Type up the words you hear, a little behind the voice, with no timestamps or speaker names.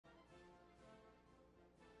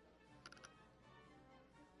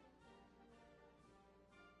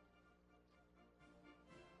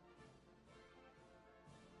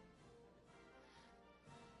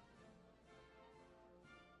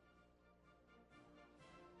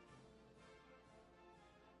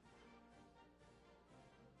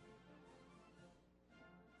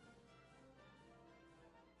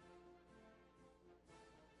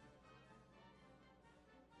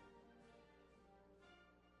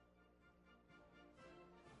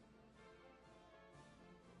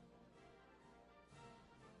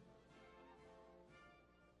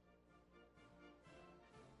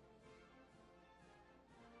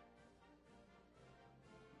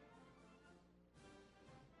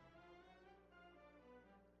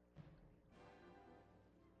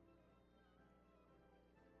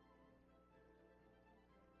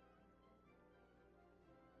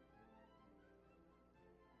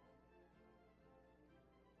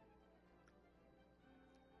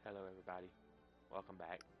Hello everybody, welcome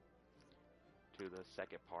back to the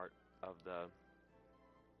second part of the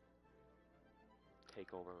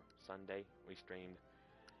Takeover Sunday. We streamed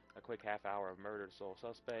a quick half hour of Murdered Soul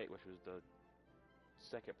Suspect, which was the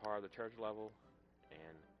second part of the church level,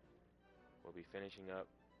 and we'll be finishing up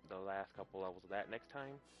the last couple levels of that next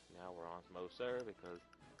time. Now we're on Mo Serve because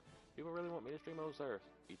people really want me to stream Mo Serve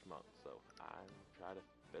each month, so I'm trying to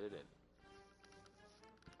fit it in.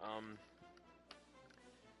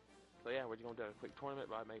 So yeah, we're just going to do a quick tournament,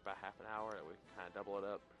 maybe about half an hour, that we can kind of double it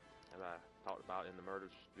up. As I talked about in the murders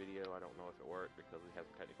video, I don't know if it worked because we had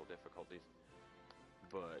some technical difficulties.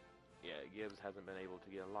 But yeah, Gibbs hasn't been able to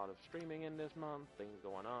get a lot of streaming in this month, things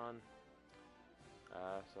going on.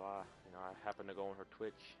 So I happened to go on her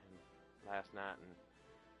Twitch last night, and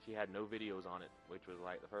she had no videos on it, which was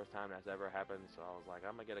like the first time that's ever happened. So I was like,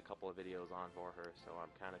 I'm gonna get a couple of videos on for her. So I'm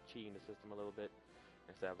kind of cheating the system a little bit.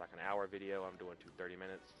 Instead of like an hour video, I'm doing 30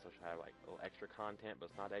 minutes, so she'll have like a little extra content,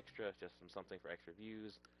 but it's not extra, it's just something for extra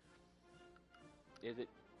views. Is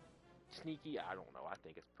it sneaky? I don't know. I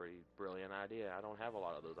think it's a pretty brilliant idea. I don't have a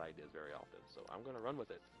lot of those ideas very often, so I'm gonna run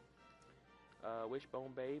with it.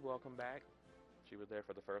 Wishbone Babe, welcome back. She was there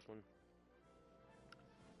for the first one.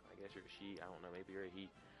 I guess you're a she, I don't know, maybe you're a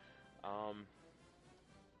he.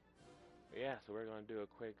 Yeah, so we're gonna do a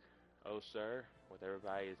quick oh sir with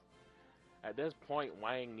everybody's. At this point,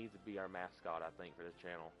 Wang needs to be our mascot, I think, for this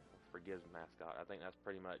channel. For Gibbs' mascot. I think that's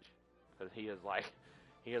pretty much, because he is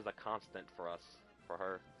a constant for us, for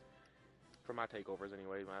her. For my takeovers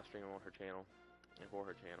anyway, when I stream on her channel, and for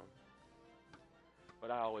her channel. But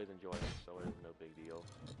I always enjoy it, so it is no big deal.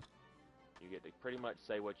 You get to pretty much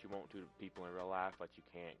say what you want to people in real life, but you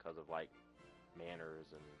can't because of, like, manners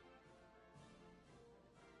and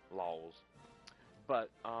laws. But,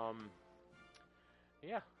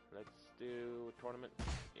 yeah. Let's do a tournament.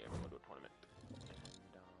 Yeah, we're gonna do a tournament.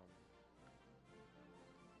 And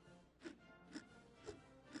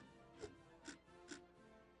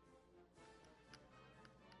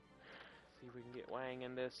see if we can get Wang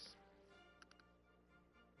in this.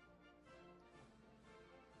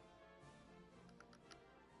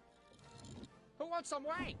 Who wants some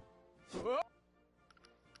Wang?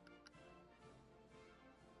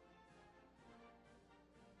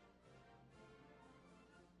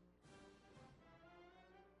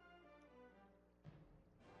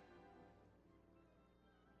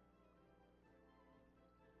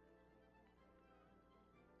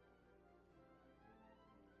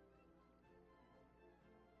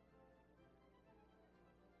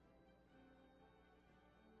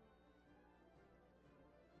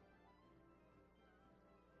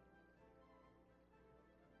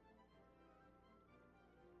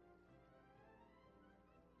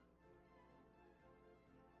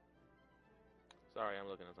 Sorry, I'm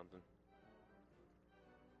looking at something.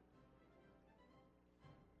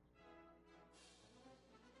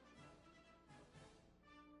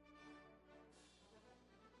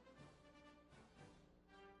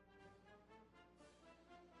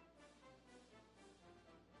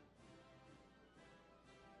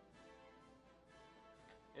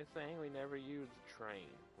 It's saying we never used train,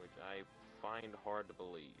 which I find hard to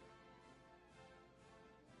believe.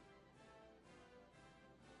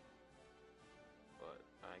 But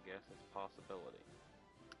I guess it's a possibility.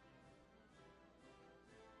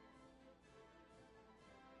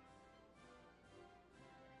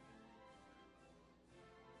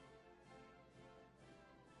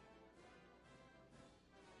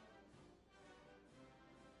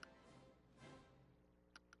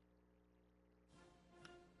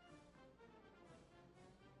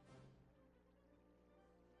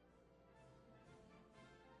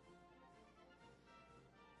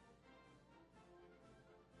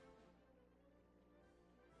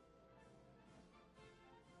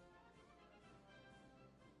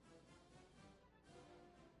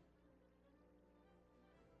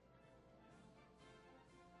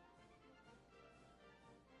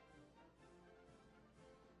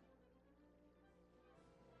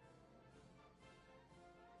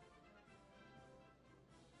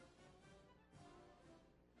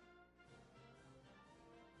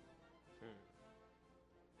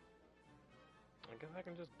 I guess I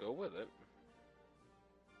can just go with it.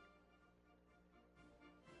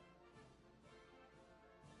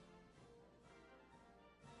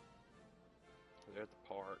 There's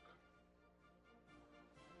the park.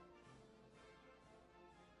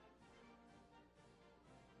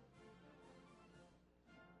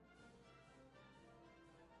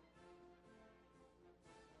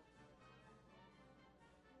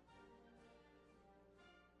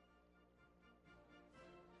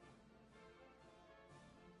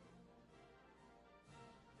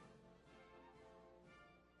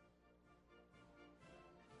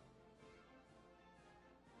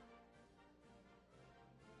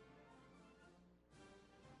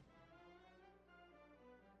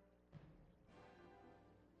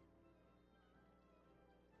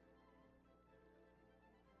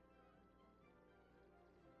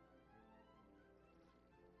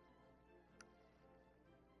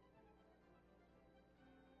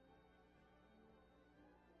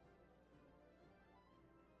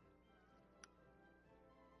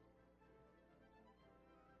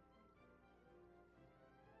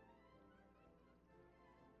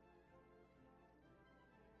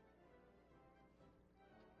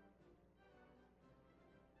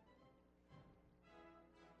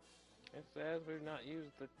 It says we've not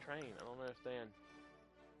used the train. I don't understand.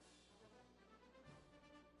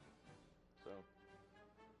 So.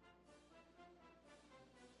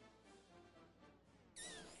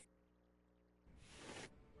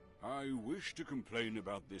 I wish to complain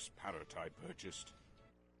about this parrot I purchased.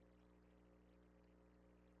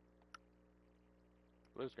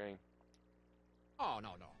 Blue screen. Oh,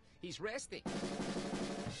 no. He's resting.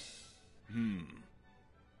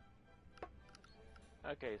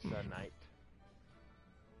 Okay, Sir Knight.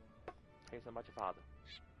 Hey, something about your father.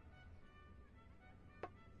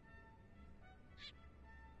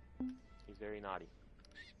 He's very naughty.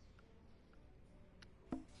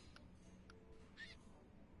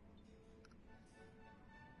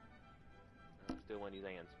 Still one of these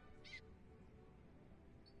hands.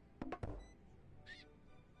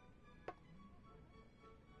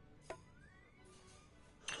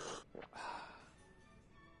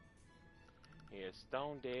 He is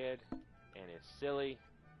stone dead and is silly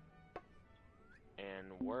and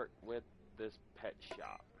worked with this pet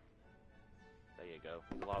shop. There you go.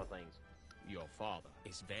 There's a lot of things. Your father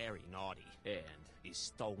is very naughty and is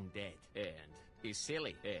stone dead and is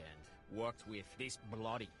silly and worked with this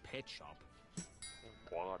bloody pet shop.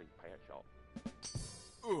 Bloody pet shop.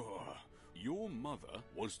 Ugh. Your mother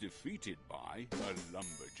was defeated by a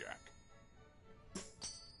lumberjack.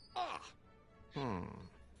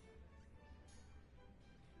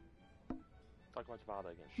 Talk about your father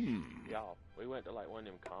again. Y'all, we went to like one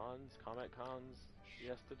of them comic cons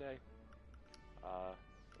yesterday.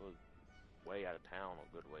 It was way out of town a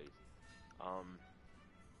good ways.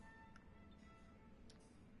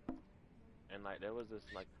 And like there was this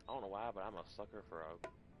like, I don't know why, but I'm a sucker for a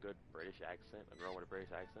good British accent, a girl with a British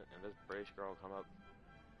accent. And this British girl come up,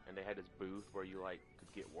 and they had this booth where you like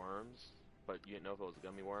could get worms, but you didn't know if it was a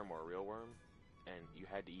gummy worm or a real worm, and you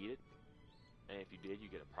had to eat it. And if you did, you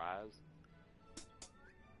get a prize.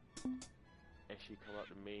 And she come up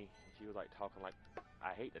to me, and she was like talking like,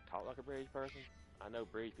 I hate to talk like a British person. I know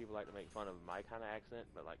British people like to make fun of my kind of accent,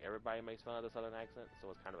 but like everybody makes fun of the Southern accent,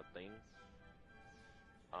 so it's kind of a thing.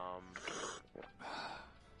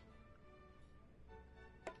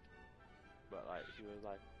 But like she was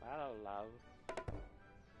like, hello love,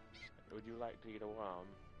 would you like to eat a worm?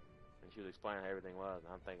 And she was explaining how everything was,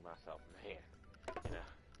 and I'm thinking to myself, man, you know,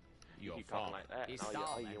 you keep talking like that, and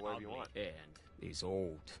I'll eat you whatever you want. And is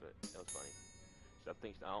old. But it was funny. So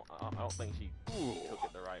I don't think she took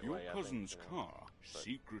it the right Your way. cousin's car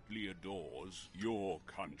secretly adores your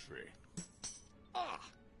country.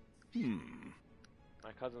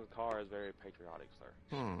 My cousin's car is very patriotic, sir.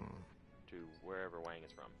 To wherever Wang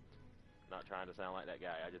is from. Not trying to sound like that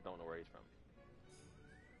guy, I just don't know where he's from.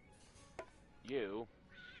 You...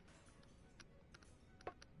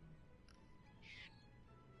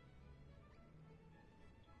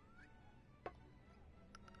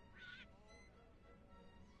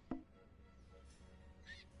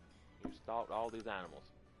 You stalked all these animals.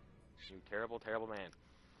 You terrible, terrible man.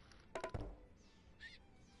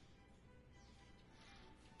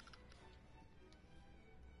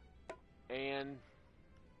 And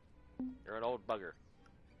you're an old bugger.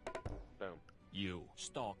 Boom. You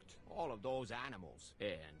stalked all of those animals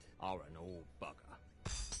and are an old bugger.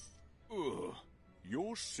 Ugh.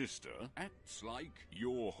 Your sister acts like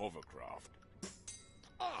your hovercraft.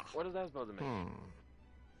 What is that supposed to mean?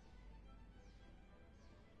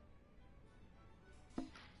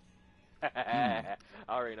 I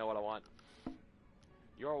already know what I want.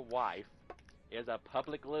 Your wife is a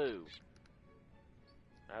public loo.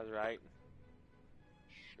 That's right.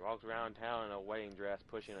 She walks around town in a wedding dress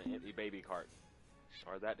pushing an empty baby cart.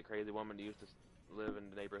 Or is that the crazy woman that used to live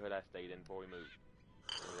in the neighborhood I stayed in before we moved?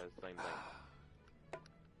 Maybe that's the same thing.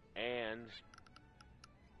 And...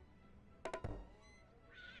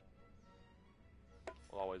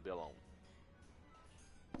 we'll always be alone.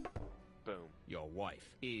 Boom. Your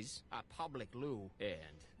wife is a public loo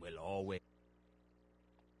and will always...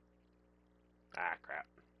 Ah, crap.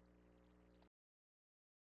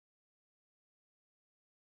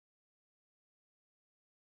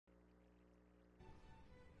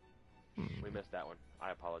 We missed that one.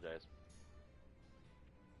 I apologize.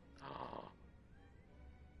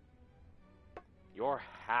 Your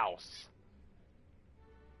house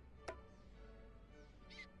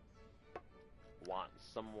wants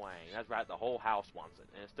some Wang. That's right, the whole house wants it,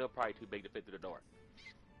 and it's still probably too big to fit through the door.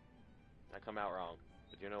 I come out wrong,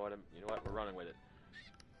 but you know what? We're running with it.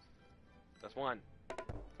 That's one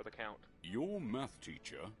for the count. Your math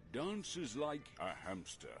teacher dances like a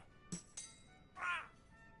hamster.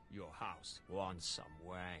 Your house wants some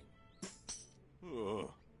Wang. Ugh.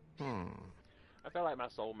 I feel like my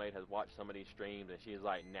soulmate has watched some of these streams and she's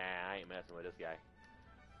like, nah, I ain't messing with this guy.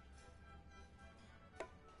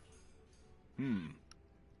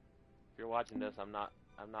 If you're watching this, I'm not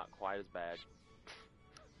quite as bad.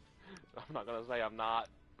 I'm not gonna say I'm not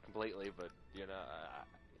completely, but you know,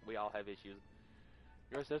 we all have issues.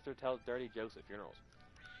 Your sister tells dirty jokes at funerals.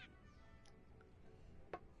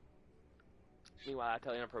 Meanwhile, I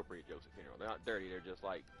tell inappropriate jokes at funerals. They're not dirty, they're just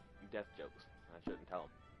like death jokes. I shouldn't tell them.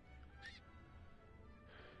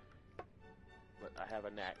 But I have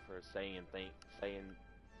a knack for saying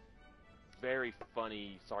very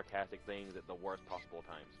funny, sarcastic things at the worst possible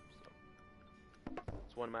times. So,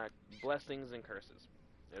 it's one of my blessings and curses.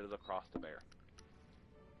 It is a cross to bear.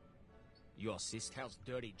 Your sis tells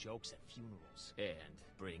dirty jokes at funerals and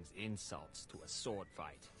brings insults to a sword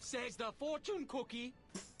fight. Says the fortune cookie.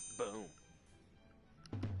 Boom.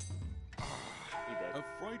 He dead. A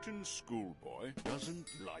frightened schoolboy doesn't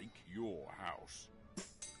like your house.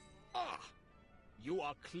 Ah! You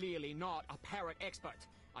are clearly not a parrot expert.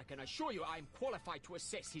 I can assure you I am qualified to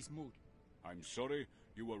assess his mood. I'm sorry,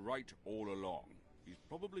 you were right all along. He's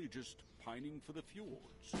probably just pining for the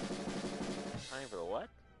fjords. Pining for the what?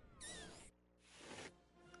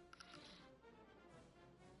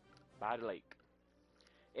 By the lake.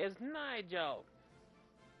 It's Nigel!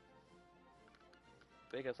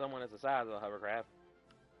 Think of someone that's the size of a hovercraft.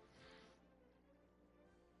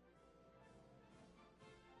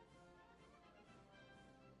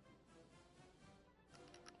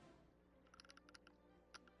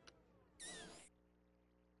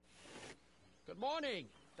 Good morning.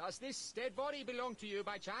 Does this dead body belong to you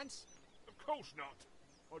by chance? Of course not.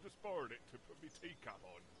 I just borrowed it to put my teacup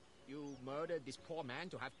on. You murdered this poor man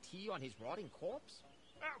to have tea on his rotting corpse?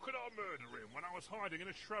 How could I murder him when I was hiding in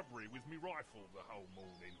a shrubbery with me rifle the whole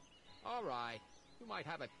morning? All right. You might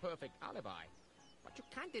have a perfect alibi, but you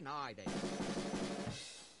can't deny that.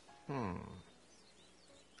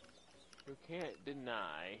 You can't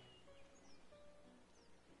deny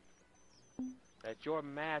that your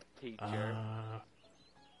math teacher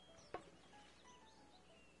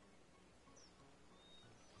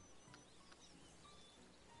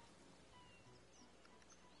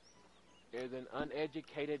is an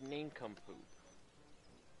uneducated nincompoop.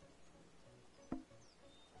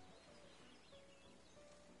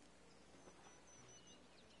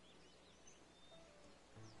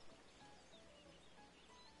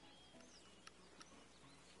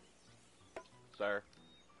 Sir.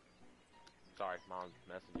 Sorry, Mom's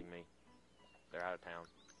messaging me. They're out of town.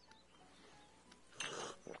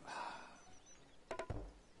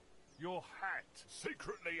 Your hat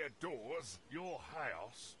secretly adores your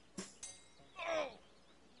house. Oh!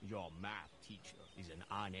 Your math teacher is an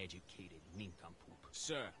uneducated nincompoop.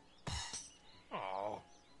 Sir. Oh.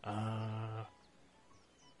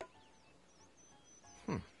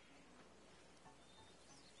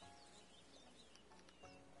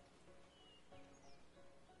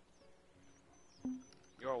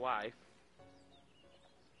 Your wife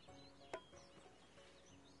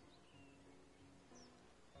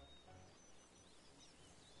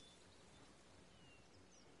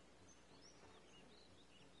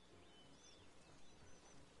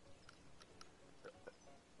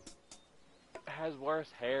has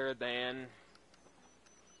worse hair than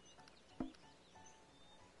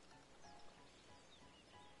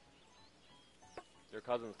your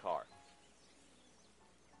cousin's car.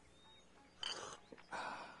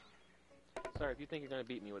 Sir, if you think you're going to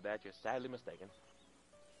beat me with that, you're sadly mistaken.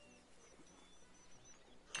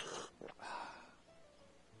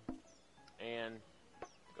 And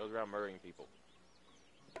goes around murdering people.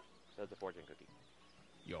 Says the fortune cookie.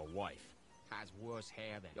 Your wife has worse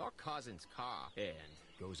hair than your cousin's car and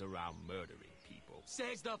goes around murdering people.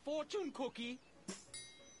 Says the fortune cookie.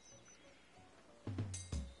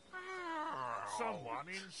 Someone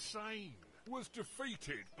insane was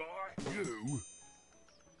defeated by you.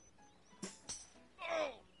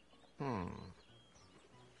 Oh!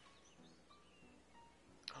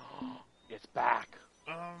 It's back.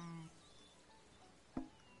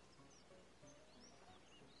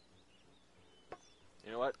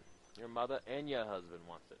 You know what? Your mother and your husband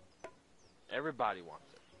wants it. Everybody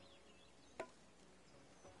wants it.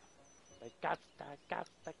 They got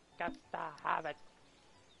to have it.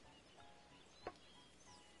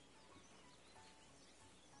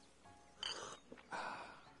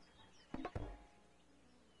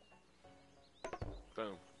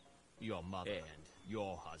 Boom. Your mother and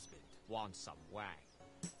your husband want some Wang.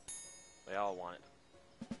 They all want it.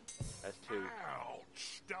 That's two.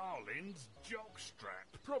 Ouch! Stalin's jockstrap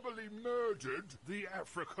probably murdered the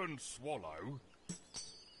African swallow.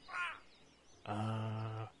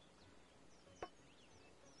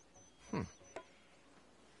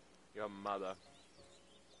 Your mother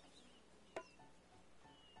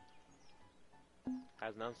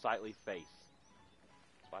has an unsightly face.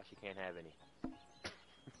 That's why she can't have any.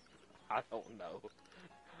 I don't know.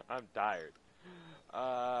 I'm tired.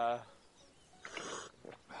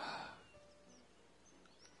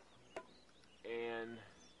 And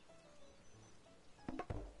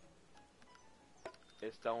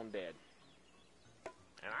it's stone dead.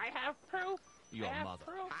 And I have proof. Your I have mother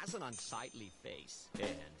proof. has an unsightly face and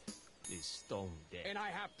is stone dead. And I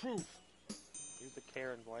have proof. Use the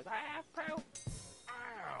Karen voice. I have proof.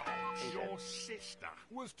 Ouch! Your sister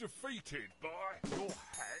was defeated by your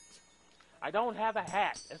hat. I don't have a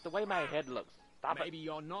hat. That's the way my head looks. Stop Maybe it.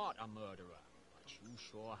 you're not a murderer, but you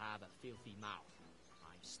sure have a filthy mouth.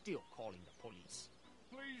 I'm still calling the police.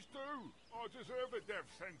 Please do. I deserve a death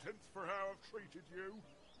sentence for how I've treated you.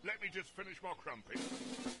 Let me just finish my crumpet.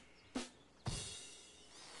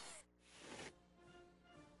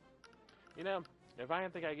 You know, if I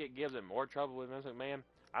didn't think I'd get Gibbs in more trouble with Vince McMahon,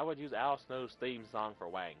 I would use Al Snow's theme song for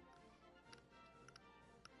Wang.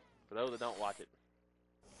 For those that don't watch it.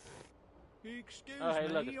 Excuse Oh, hey,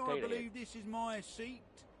 look, me, it's I Potato believe this is my seat.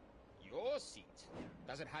 Your seat?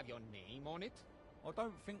 Does it have your name on it? I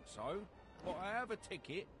don't think so, but I have a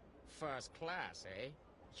ticket. First class, eh?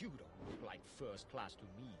 You don't look like first class to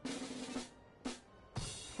me.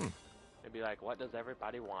 It'd be like, what does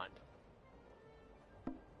everybody want?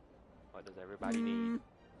 What does everybody need?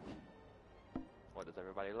 What does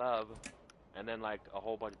everybody love? And then, like, a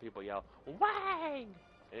whole bunch of people yell, Wang!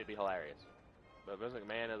 And it'd be hilarious. But Vince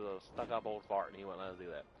McMahon is a stuck-up old fart, and he wouldn't let us do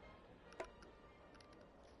that.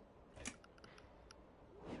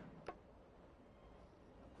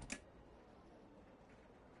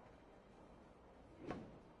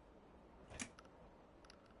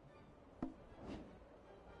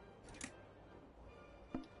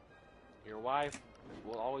 Your wife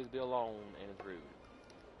will always be alone and is rude.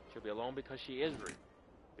 She'll be alone because she is rude.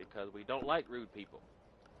 Because we don't like rude people.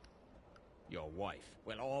 Your wife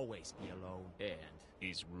will always be alone and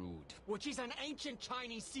is rude. Which is an ancient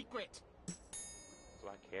Chinese secret. That's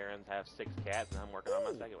why Karens have 6 cats and I'm working on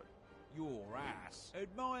my second one. Your ass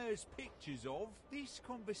admires pictures of this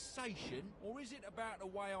conversation, or is it about the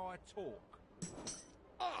way I talk?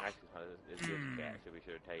 Actually, it's just a cat. Should be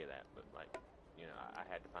sure to tell you that. But, like, you know, I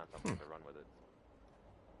had to find something to run with it.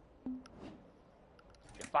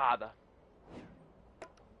 Your father.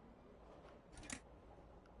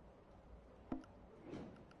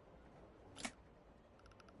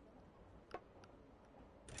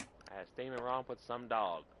 I had a steaming romp with some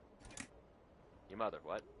dog. Your mother,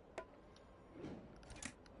 what?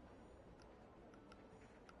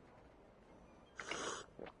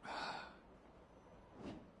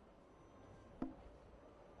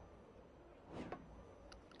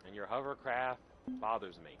 And your hovercraft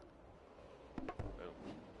bothers me. Boom.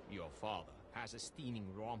 Your father has a steaming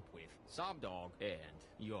romp with some dog and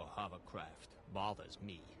your hovercraft bothers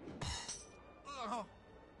me.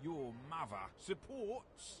 Your mother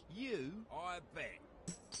supports you, I bet.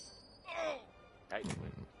 Technically.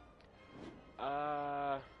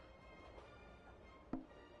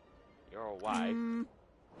 Your wife.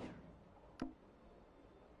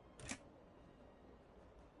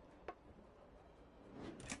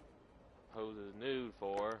 Poses nude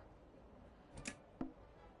for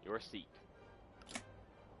your seat.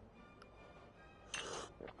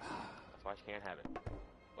 That's why she can't have it.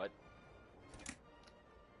 What?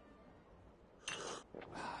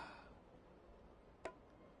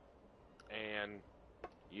 And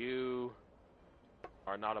you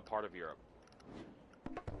are not a part of Europe.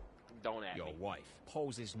 Don't at Your me. wife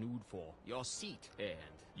poses nude for your seat and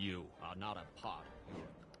you are not a part of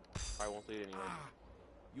Europe. Probably won't see it anyway.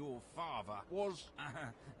 Your father was...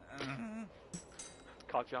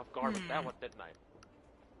 Caught you off guard with that one, didn't I?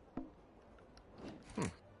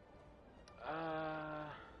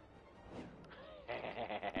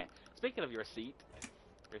 Speaking of your seat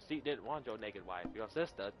didn't want your naked wife. Your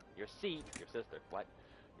sister, your sister, what?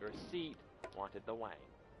 Your seat wanted the Wang.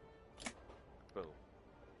 Boom.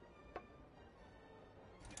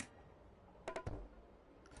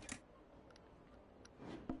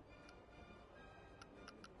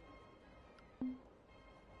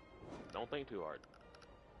 Don't think too hard.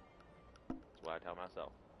 That's what I tell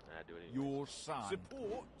myself. And I do it anyway. Your son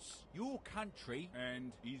supports your country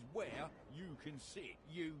and is where you can sit,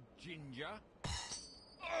 you ginger.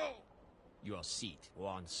 Your seat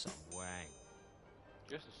wants some Wang.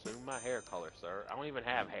 Just assume my hair color, sir. I don't even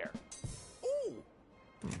have hair. Ooh!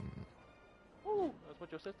 Ooh, that's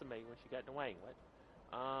what your sister made when she got the Wang.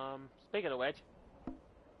 What? Speaking of which.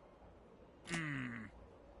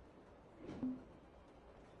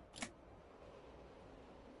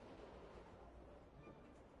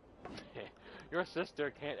 Your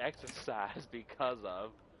sister can't exercise because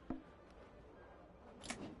of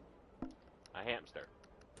a hamster.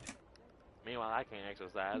 Meanwhile, I can't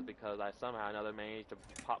exercise because I somehow or another managed to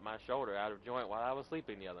pop my shoulder out of joint while I was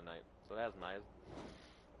sleeping the other night. So that's nice.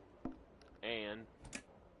 And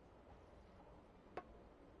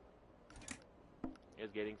is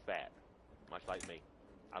getting fat, much like me.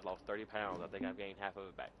 I've lost 30 pounds. I think I've gained half of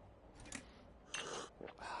it back.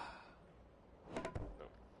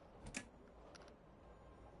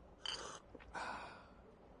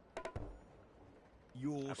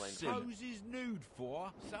 Your blame pose is nude for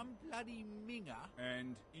some bloody minger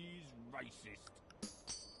and is racist.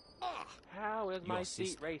 How is my Your seat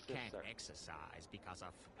sister racist, can't sir? exercise because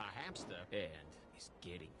of a hamster and is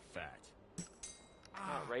getting fat.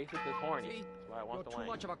 Not racist, it's horny. See, That's why I want you're the too Wang.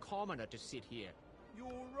 much of a commoner to sit here. You're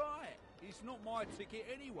right. It's not my ticket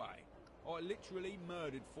anyway. I literally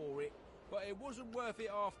murdered for it, but it wasn't worth it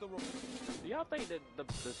after all. Do y'all think that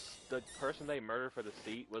the person they murdered for the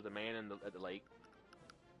seat was the man at the lake?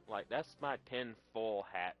 Like, that's my tinfoil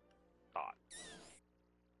hat thought.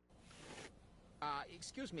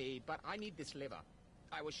 Excuse me, but I need this liver.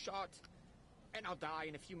 I was shot, and I'll die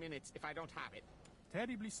in a few minutes if I don't have it.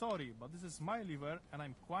 Terribly sorry, but this is my liver, and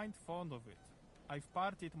I'm quite fond of it. I've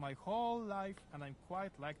partied my whole life, and I'm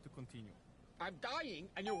quite like to continue. I'm dying,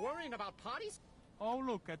 and you're worrying about parties? Oh,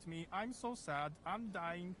 look at me. I'm so sad. I'm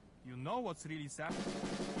dying. You know what's really sad?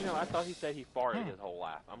 You know, I thought he said he farted his whole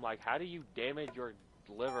life. I'm like, how do you damage your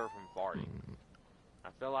liver from farting? I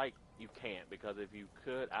feel like you can't, because if you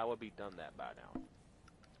could, I would be done that by now.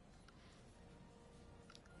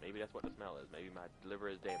 Maybe that's what the smell is. Maybe my liver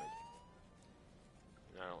is damaged.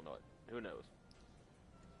 I don't know it. Who knows?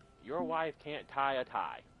 Your wife can't tie a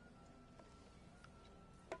tie.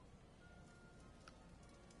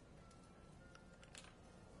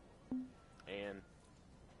 And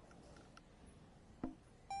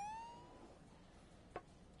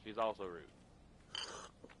she's also rude.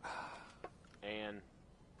 And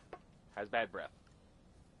has bad breath.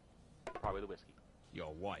 Probably the whiskey.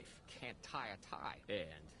 Your wife can't tie a tie,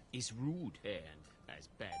 and is rude, and has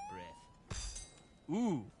bad breath.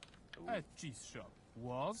 Ooh, a cheese shop.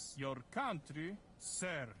 Was your country,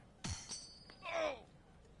 sir?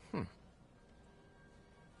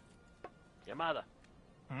 Your mother.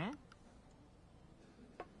 Hmm?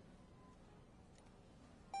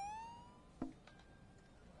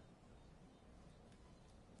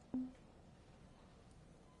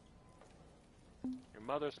 Your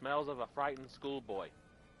mother smells of a frightened schoolboy.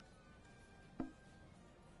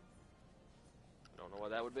 Don't know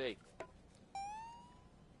what that would be.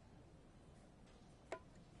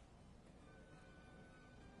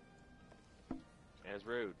 And it's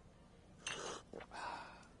rude.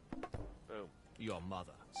 Boom. Your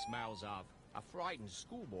mother smells of a frightened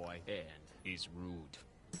schoolboy and is rude.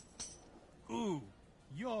 Ooh,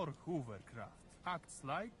 your Hoovercraft acts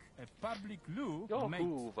like a public loo Your mate.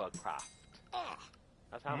 Hoovercraft.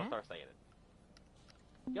 That's how I'm gonna start saying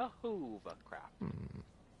it. Your Hoovercraft.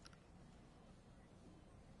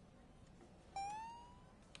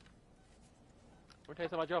 We're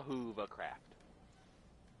talking about your Hoovercraft.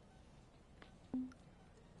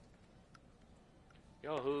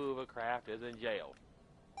 Your Hoovercraft is in jail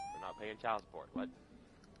for not paying child support. What?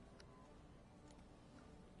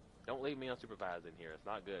 Don't leave me unsupervised in here. It's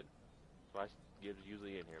not good. So I Gibbs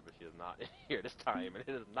usually in here, but she is not in here this time, and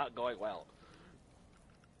it is not going well.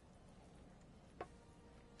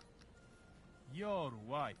 Your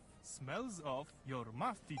wife smells of your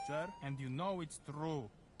math teacher, and you know it's true.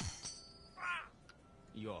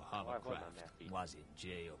 Your Why was I hovercraft nappy? was in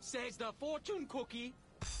jail. Says the fortune cookie.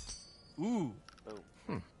 Ooh,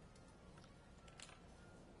 Boom.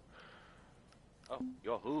 Oh,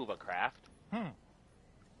 your Hoovercraft.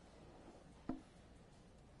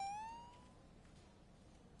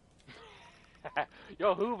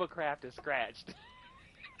 Your Hoovercraft is scratched.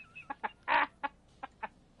 I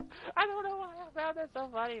don't know why I found that so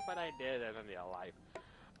funny, but I did in real life.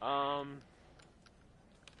 I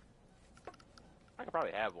could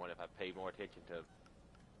probably have one if I paid more attention to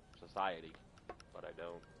society, but I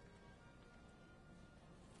don't.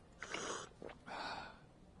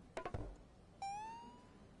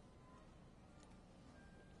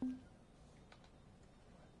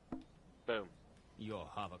 Boom. Your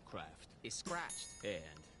hovercraft is scratched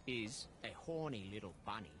and is a horny little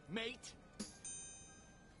bunny. Mate!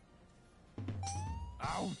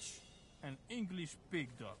 ouch! An English pig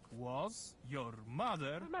duck. Was your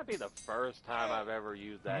mother? This might be the first time I've ever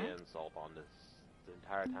used that insult on this, the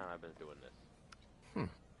entire time I've been doing this.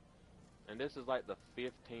 And this is like the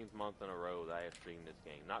 15th month in a row that I have streamed this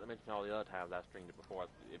game. Not to mention all the other times I've streamed it before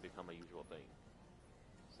it become a usual thing.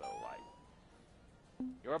 So, like,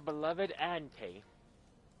 your beloved auntie.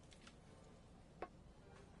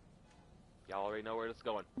 Y'all already know where this is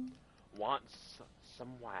going. Wants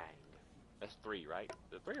some Wang. That's 3, right?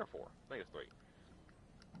 Is it 3 or 4? I think it's 3.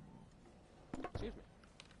 Excuse me.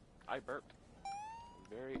 I burped.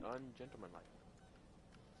 Very ungentlemanlike.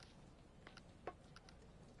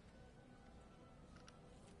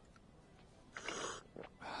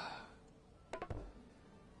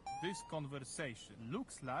 This conversation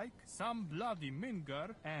looks like some bloody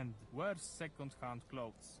minger and wears second-hand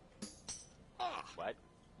clothes. What?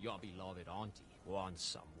 Your beloved auntie wants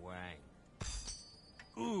some Wang.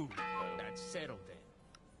 Ooh. That's settled then.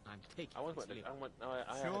 I'm taking I this little.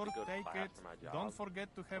 had Sure, to go to take class it. for my job. Don't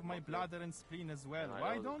forget to have my bladder and spleen as well. And, like, Why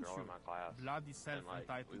there was a don't girl you? in my class, Bloody and, like,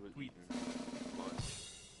 we self-entitled was tweet. eating lunch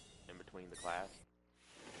in between the class,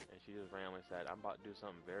 and she just randomly said, "I'm about to do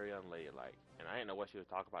something very unladylike," and I didn't know what she was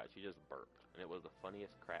talking about. She just burped, and it was the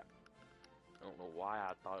funniest crap. I don't know why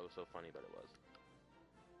I thought it was so funny, but it was.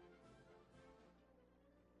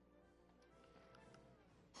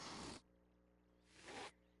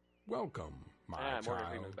 Welcome, my Morgan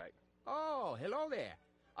Freeman's child. back. Oh, hello there.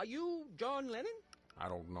 Are you John Lennon? I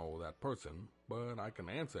don't know that person, but I can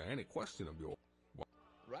answer any question of yours.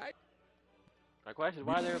 Right? My question is,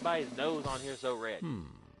 why is everybody's nose on here so red? Hmm.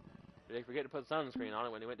 Did they forget to put sunscreen on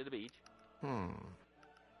it when they went to the beach? Hmm.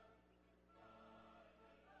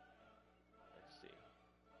 Let's see.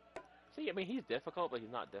 See, I mean, he's difficult, but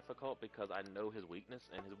he's not difficult because I know his weakness,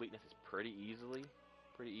 and his weakness is pretty easy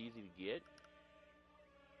to get.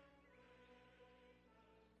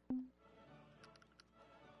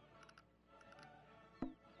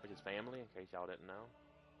 Which is family, in case y'all didn't know.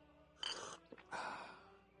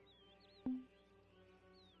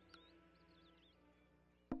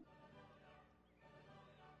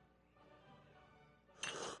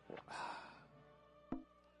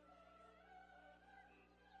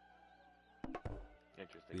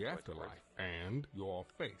 Interesting. The choice of afterlife words. and your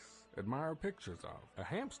face. Admire pictures of a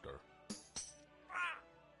hamster.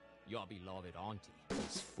 Your beloved auntie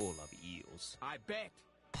is full of eels. I bet.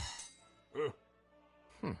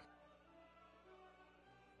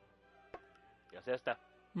 Your sister.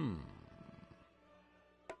 Hmm.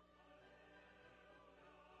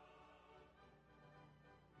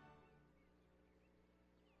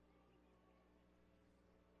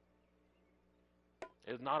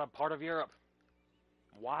 Is not a part of Europe.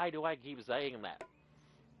 Why do I keep saying that?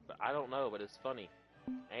 But I don't know, but it's funny.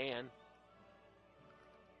 And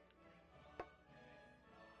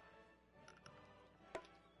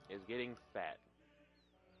is getting fat.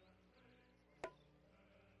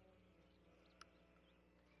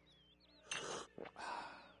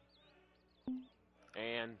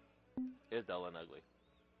 And is dull and ugly.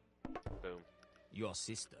 Boom. Your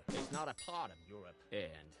sister is not a part of Europe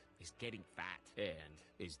and is getting fat and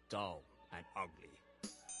is dull and ugly.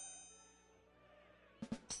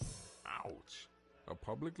 Ouch. A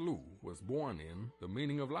public loo was born in the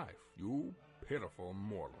meaning of life. You pitiful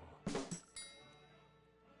mortal.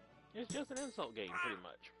 It's just an insult game, pretty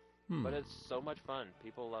much. But it's so much fun.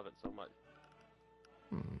 People love it so much.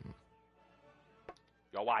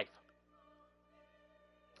 Your wife.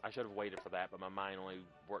 I should have waited for that, but my mind only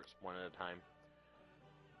works one at a time.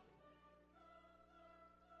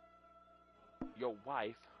 Your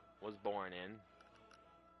wife was born in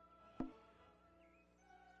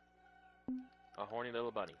a horny little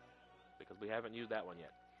bunny, because we haven't used that one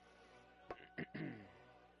yet.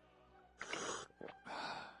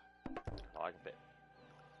 That's all I can fit.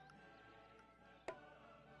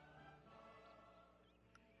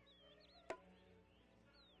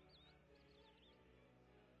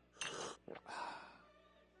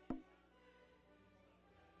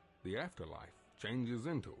 The afterlife changes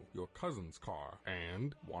into your cousin's car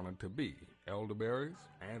and wanted to be elderberries,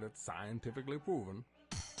 and it's scientifically proven.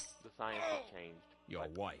 The science has changed. Your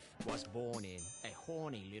wife was born in a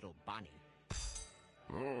horny little bunny.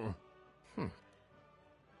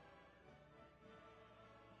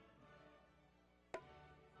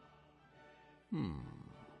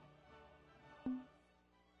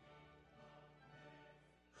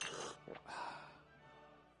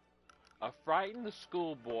 A frightened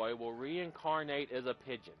schoolboy will reincarnate as a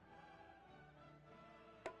pigeon.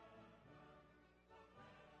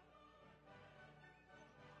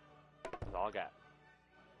 That's all I got.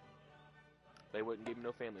 They wouldn't give me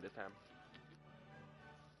no family this time.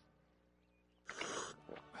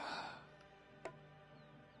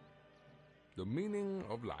 The meaning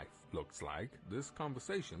of life looks like this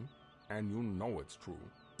conversation, and you know it's true.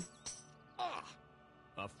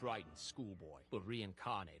 A frightened schoolboy, but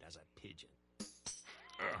reincarnate as a pigeon.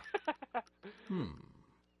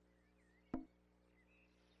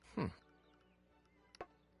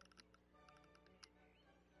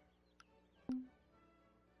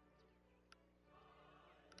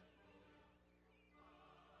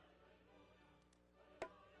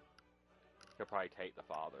 He'll probably take the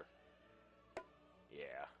father.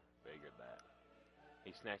 Yeah, figured that.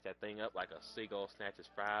 He snatched that thing up like a seagull snatches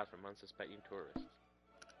fries from unsuspecting tourists.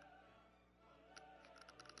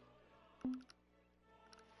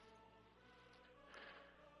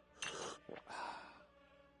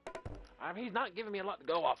 I mean, he's not giving me a lot to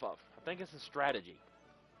go off of. I think it's a strategy.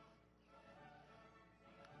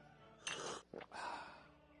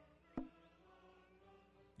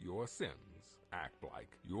 Your sins act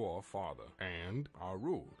like your father and are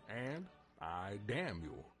rude, and I damn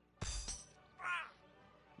you.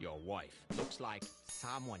 Your wife looks like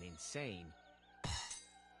someone insane.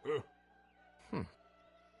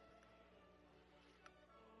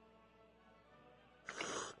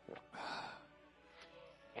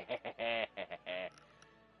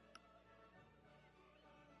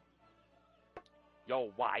 Your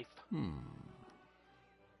wife.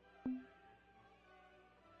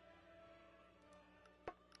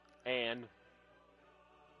 And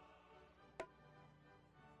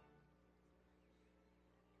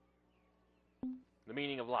the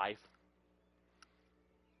meaning of life.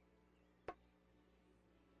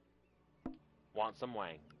 Want some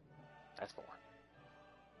Wang. That's four.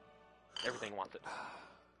 Everything wants it.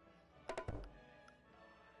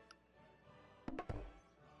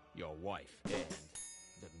 Your wife and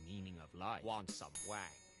the meaning of life want some Wang.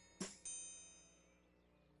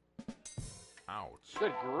 Ouch.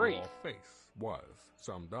 Good grief. Your face was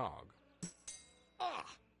some dog.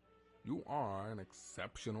 You are an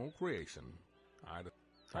exceptional creation. I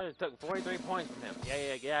just took 43 points from him.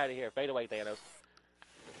 Yeah, get out of here. Fade away, Thanos.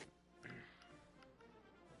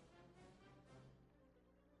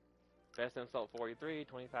 Best insult 43,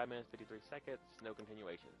 25 minutes, 53 seconds, no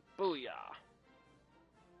continuation. Booyah!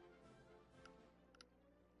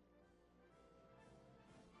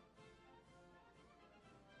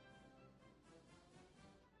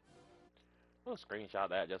 We'll screenshot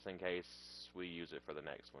that just in case we use it for the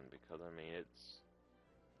next one, because I mean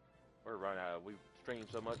we're running out. We've streamed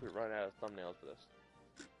so much, we're running out of thumbnails for this.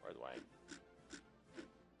 Where's Wang?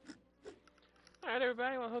 All right,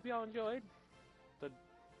 everybody. Well, I hope y'all enjoyed the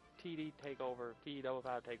TD55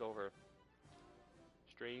 Takeover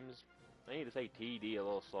streams. I need to say TD a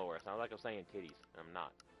little slower. It sounds like I'm saying titties. I'm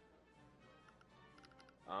not.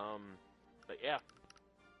 But yeah,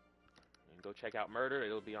 you can go check out Murder.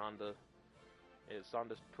 It'll be on the. It's on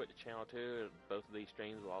the Twitch channel too. Both of these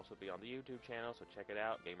streams will also be on the YouTube channel, so check it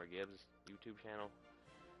out. Gamer Gibbs YouTube channel.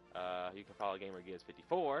 You can follow Gamer Gibbs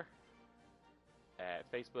 54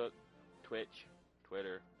 at Facebook, Twitch,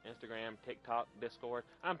 Twitter, Instagram, TikTok, Discord.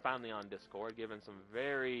 I'm finally on Discord, giving some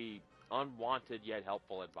very unwanted yet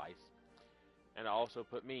helpful advice. And I also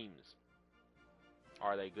put memes.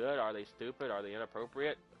 Are they good? Are they stupid? Are they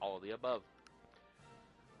inappropriate? All of the above.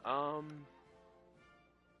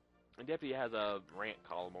 And Deputy has a rant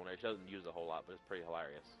column on there. She doesn't use it a whole lot, but it's pretty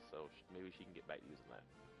hilarious. So maybe she can get back to using that.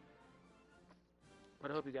 But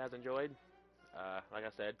I hope you guys enjoyed. Like I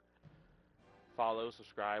said, follow,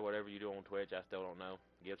 subscribe, whatever you do on Twitch. I still don't know.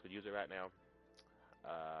 Gibbs could use it right now.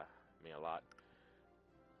 I mean, a lot.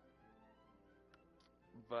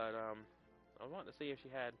 But I wanted to see if she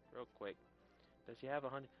had, real quick. Does she have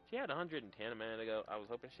 100? She had 110 a minute ago. I was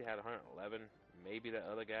hoping she had 111. Maybe that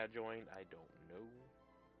other guy joined. I don't know.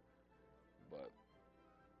 But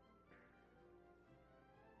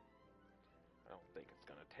I don't think it's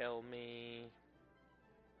gonna tell me.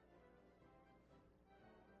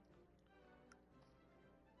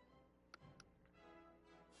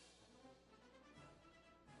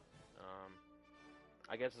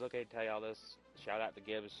 I guess it's okay to tell y'all this. Shout out to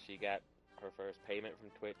Gibbs. She got her first payment from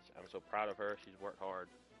Twitch. I'm so proud of her. She's worked hard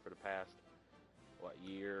for the past, what,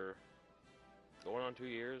 year? Going on 2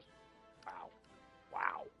 years? Wow.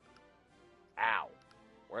 Wow. Ow.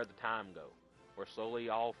 Where'd the time go? We're slowly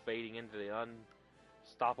all fading into the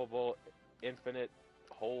unstoppable, infinite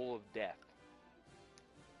hole of death.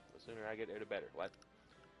 The sooner I get there, the better. What?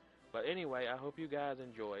 But anyway, I hope you guys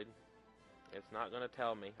enjoyed. It's not going to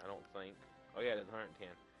tell me, I don't think. Oh yeah, it's 110.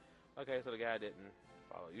 Okay, so the guy didn't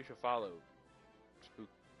follow. You should follow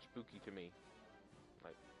Spooky to me.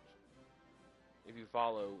 Like, if you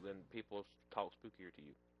follow, then people talk spookier to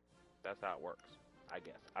you. That's how it works, I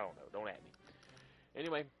guess. I don't know. Don't at me.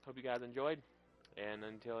 Anyway, hope you guys enjoyed. And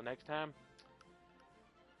until next time,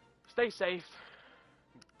 stay safe.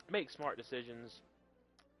 Make smart decisions.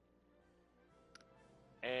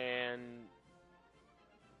 and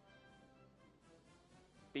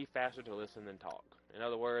be faster to listen than talk. In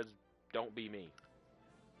other words, don't be me.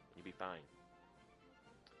 You'll be fine.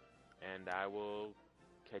 And I will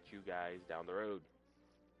catch you guys down the road.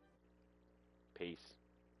 Peace.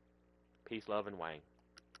 Peace, love, and Wang.